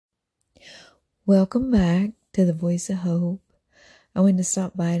Welcome back to the Voice of Hope. I wanted to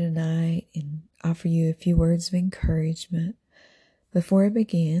stop by tonight and offer you a few words of encouragement. Before I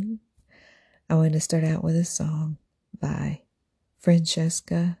begin, I wanted to start out with a song by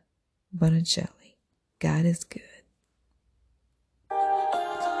Francesca Bonicelli. God is good.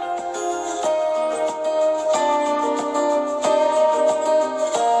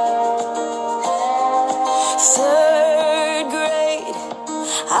 Third grade,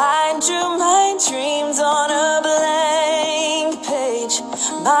 I drew my dreams on a blank page.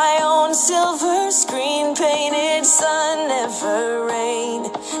 My own silver screen painted sun, never rain,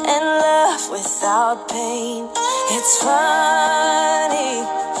 and love without pain. It's funny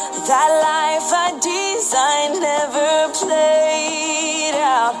that life I designed never played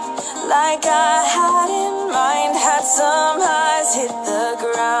out like I had in mind. Had some highs hit the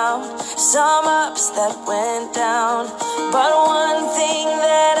ground, some ups that went down, but one thing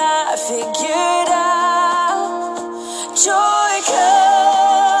that I figured out: joy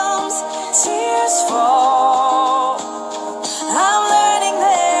comes, tears fall. I'm learning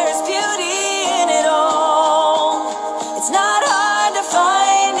there's beauty in it all. It's not hard to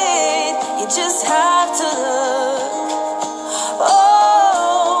find it, you just have to look.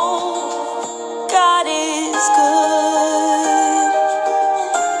 Oh, God is good.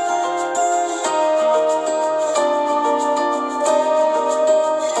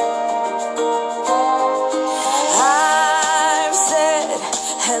 I've said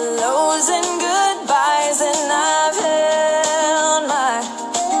hellos and goodbyes, and I've held my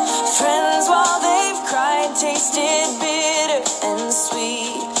friends while they've cried, tasted bitter and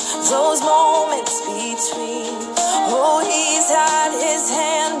sweet. Those moments between, oh, he's had his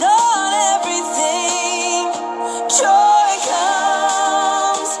hand on everything. Joy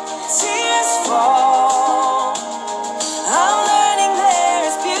comes, tears fall. I'm learning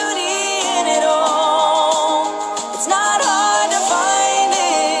there's beauty in it all. It's not hard to find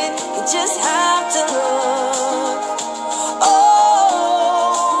it, you just have to look.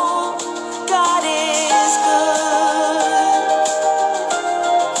 Oh, God is good.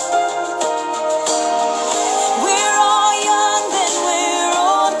 We're all young, then we're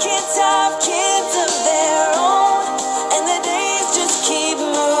old. Kids have kids of their own, and the days just keep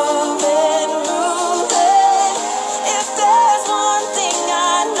moving, moving. If there's one thing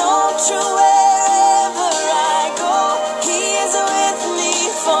I know true, wherever I go, He is with me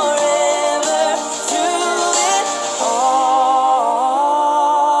forever through it all.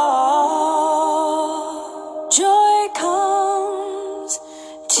 Joy comes,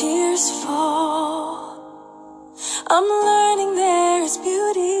 tears fall. I'm learning there's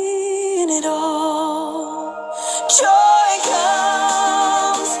beauty in it all. Joy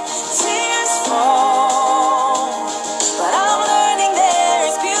comes, tears fall, but I'm learning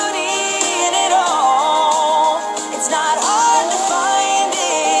there's beauty in it all. It's not hard to find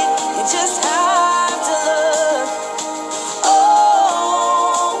it, you just have to look.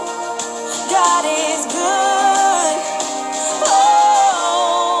 Oh, God is good. Oh,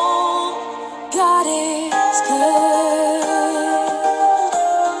 God is good.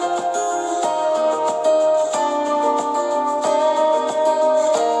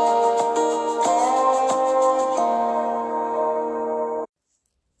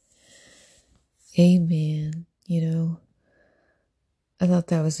 Amen. I thought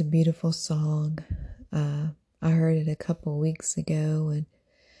that was a beautiful song. I heard it a couple weeks ago, and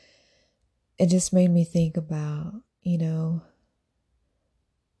it just made me think about,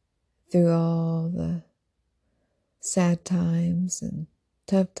 through all the sad times and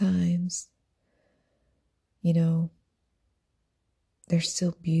tough times, there's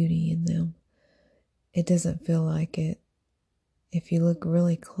still beauty in them. It doesn't feel like it. If you look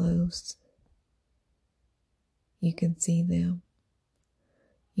really close, you can see them,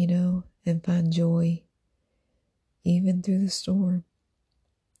 and find joy even through the storm.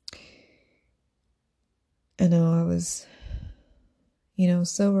 I know I was,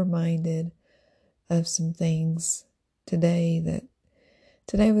 so reminded of some things today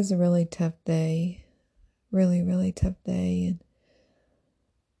was a really tough day, really, really tough day.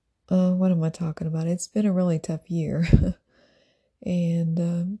 And what am I talking about? It's been a really tough year.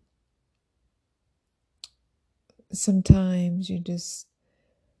 And sometimes you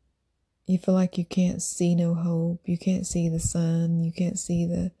feel like you can't see no hope. You can't see the sun. You can't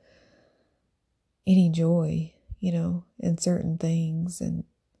see any joy, in certain things. And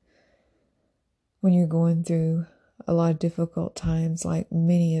when you're going through a lot of difficult times, like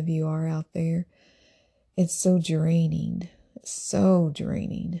many of you are out there, it's so draining. It's so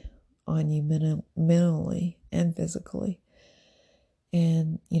draining on you mentally and physically.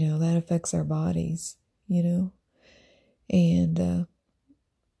 And, that affects our bodies, And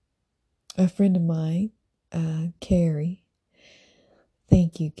a friend of mine, Carrie,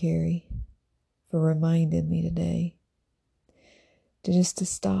 thank you, Carrie, for reminding me today to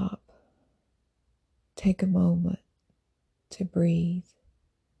stop, take a moment to breathe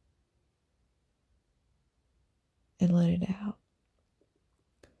and let it out,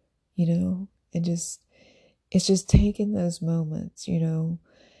 and it's just taking those moments,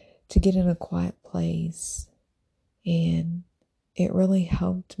 to get in a quiet place. And it really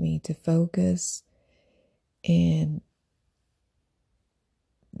helped me to focus and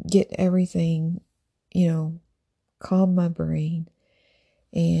get everything, calm my brain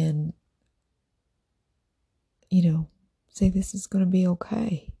and, say this is going to be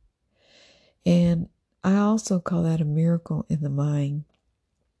okay. And I also call that a miracle in the mind.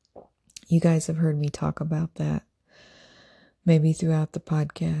 You guys have heard me talk about that maybe throughout the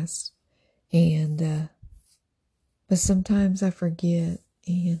podcast. And, but sometimes I forget,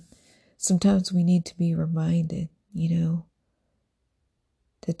 and sometimes we need to be reminded, to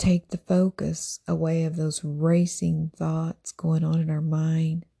take the focus away of those racing thoughts going on in our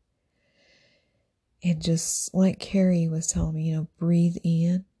mind. And just like Carrie was telling me, breathe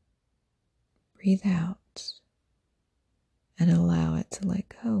in, breathe out, and allow it to let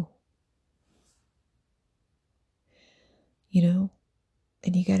go.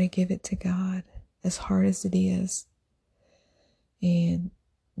 And you got to give it to God, as hard as it is. And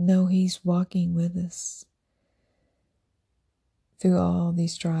know He's walking with us through all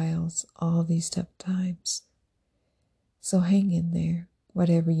these trials, all these tough times. So hang in there,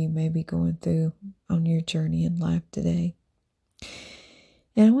 whatever you may be going through on your journey in life today.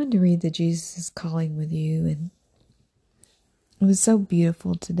 And I wanted to read the Jesus is Calling with you, and it was so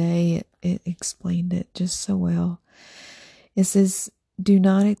beautiful today. It explained it just so well. It says, do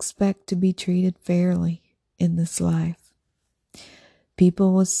not expect to be treated fairly in this life.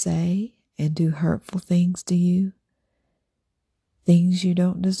 People will say and do hurtful things to you, things you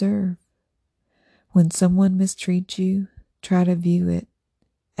don't deserve. When someone mistreats you, try to view it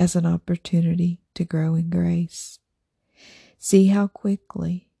as an opportunity to grow in grace. See how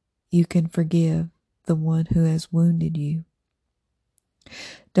quickly you can forgive the one who has wounded you.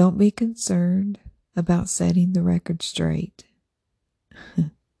 Don't be concerned about setting the record straight.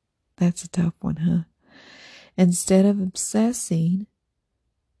 That's a tough one, huh? Instead of obsessing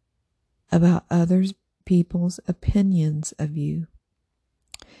about other people's opinions of you,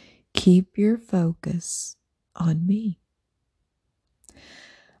 keep your focus on me.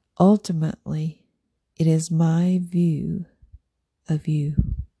 Ultimately, it is my view of you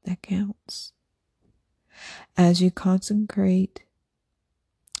that counts. As you concentrate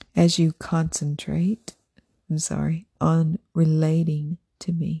on relating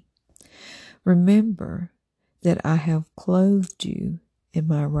to me, remember that I have clothed you in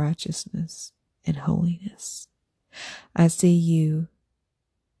my righteousness and holiness. I see you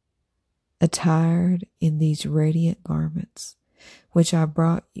attired in these radiant garments, which I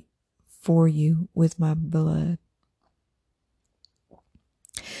brought for you with my blood.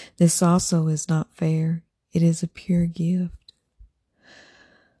 This also is not fair. It is a pure gift.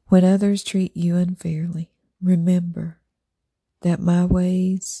 When others treat you unfairly, remember that my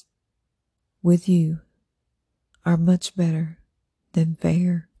ways with you are much better than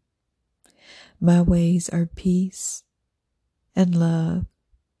fair. My ways are peace and love,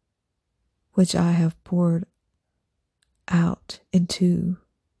 which I have poured out into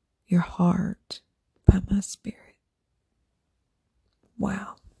your heart by my Spirit.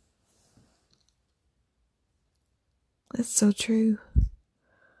 Wow. That's so true.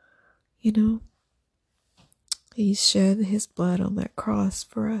 He shed his blood on that cross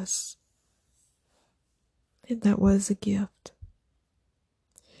for us. And that was a gift.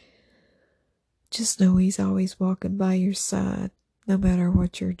 Just know He's always walking by your side, no matter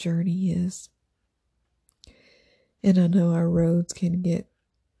what your journey is. And I know our roads can get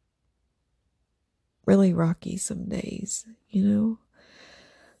really rocky some days,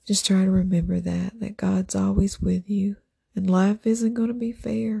 Just try to remember that God's always with you, and life isn't going to be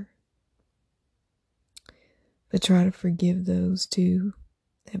fair. But try to forgive those too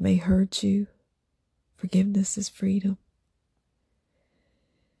that may hurt you. Forgiveness is freedom.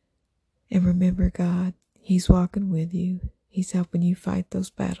 And remember God, He's walking with you. He's helping you fight those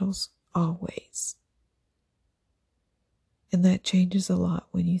battles always. And that changes a lot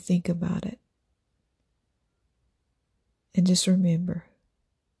when you think about it. And just remember,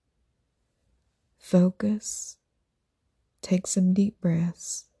 focus, take some deep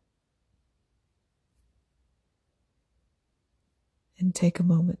breaths, and take a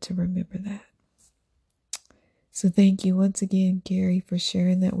moment to remember that. So thank you once again, Gary, for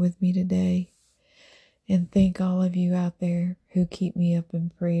sharing that with me today. And thank all of you out there who keep me up in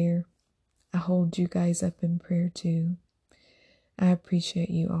prayer. I hold you guys up in prayer too. I appreciate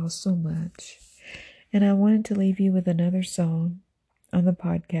you all so much. And I wanted to leave you with another song on the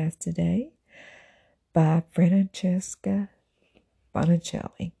podcast today by Francesca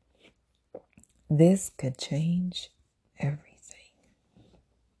Bonicelli. This could change everything.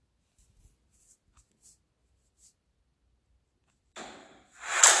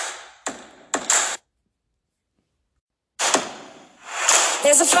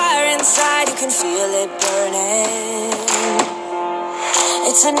 There's a fire inside, you can feel it burning.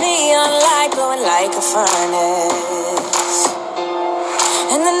 It's a neon light glowing like a furnace.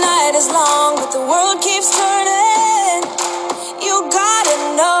 And the night is long, but the world keeps turning. You gotta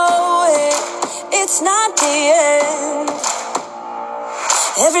know it, it's not the end.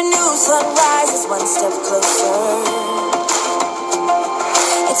 Every new sunrise is one step closer.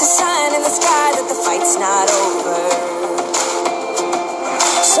 It's a sign in the sky that the fight's not over.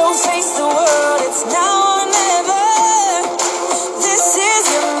 So face the world, it's now or never. This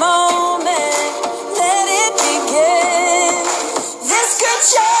is your moment, let it begin. This could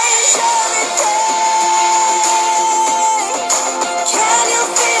change everything. Can you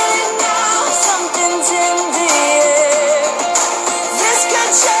feel it now? Something's in the air. This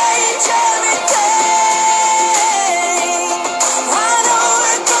could change everything. I know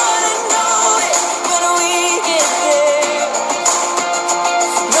we're gonna know it when we get there.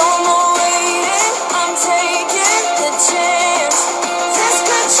 No more waiting, I'm taking the chance. This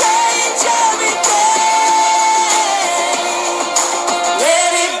could change everything.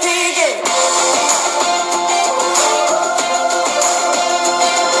 Let it begin.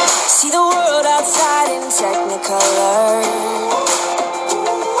 See the world outside in Technicolor.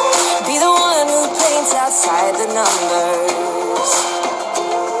 Be the one who paints outside the numbers.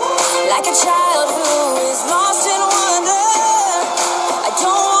 Like a child who is lost in wonder. I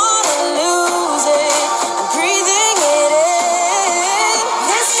don't wanna lose it. I'm breathing it in.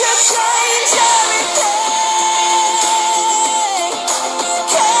 This could change everything.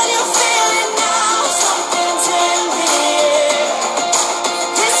 Can you feel it now? Something's in the air.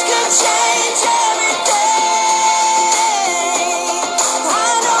 This could change everything. I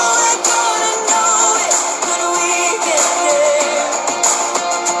know we're gonna know it when we get there.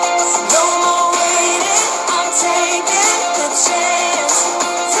 No more waiting, I'm taking the chance.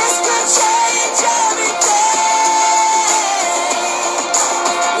 This could change everything.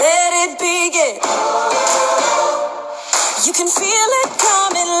 Let it begin. You can feel it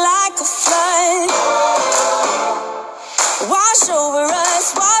coming like a flood. Wash over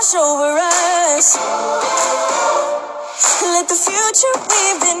us, wash over us. Let the future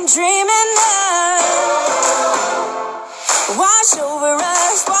we've been dreaming of wash over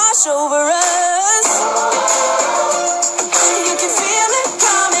us, wash over us. You can feel it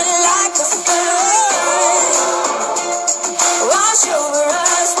coming like a flood. Wash over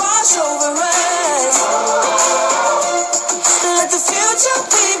us, wash over us. Let the future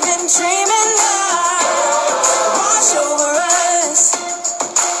we've been dreaming of wash over us.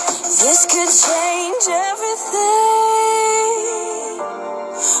 This could change everything.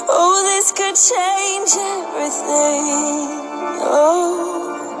 Oh, this could change everything.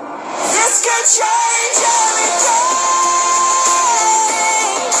 Oh, this could change everything.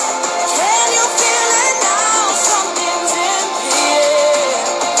 Can you feel it now? Something's in the air.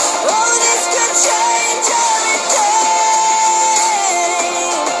 Oh, this could change everything.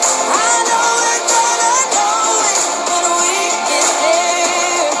 I know we're gonna know it when we get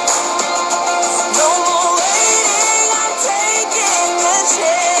there. No more waiting, I'm taking a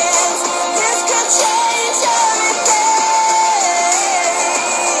chance. This could change everything.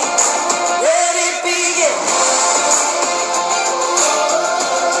 Let it begin.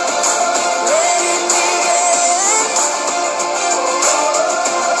 Let it begin.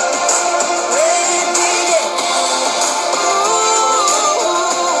 Let it begin. Ooh.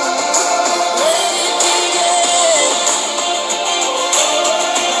 Let it begin.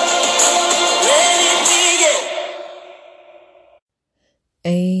 Let it begin.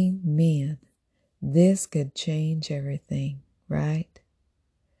 Amen. This could change everything, right?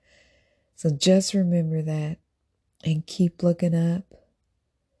 So just remember that and keep looking up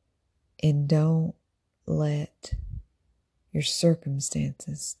and don't let your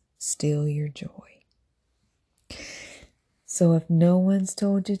circumstances steal your joy. So if no one's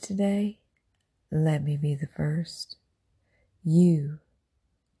told you today, let me be the first. You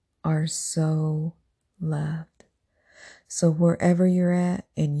are so loved, So wherever you're at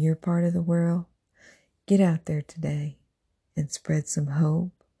in your part of the world, get out there today and spread some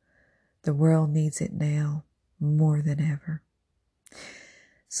hope. The world needs it now more than ever.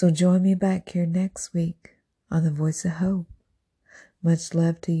 So join me back here next week on The Voice of Hope. Much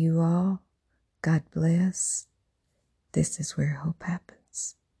love to you all. God bless. This is where hope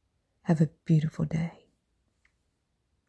happens. Have a beautiful day.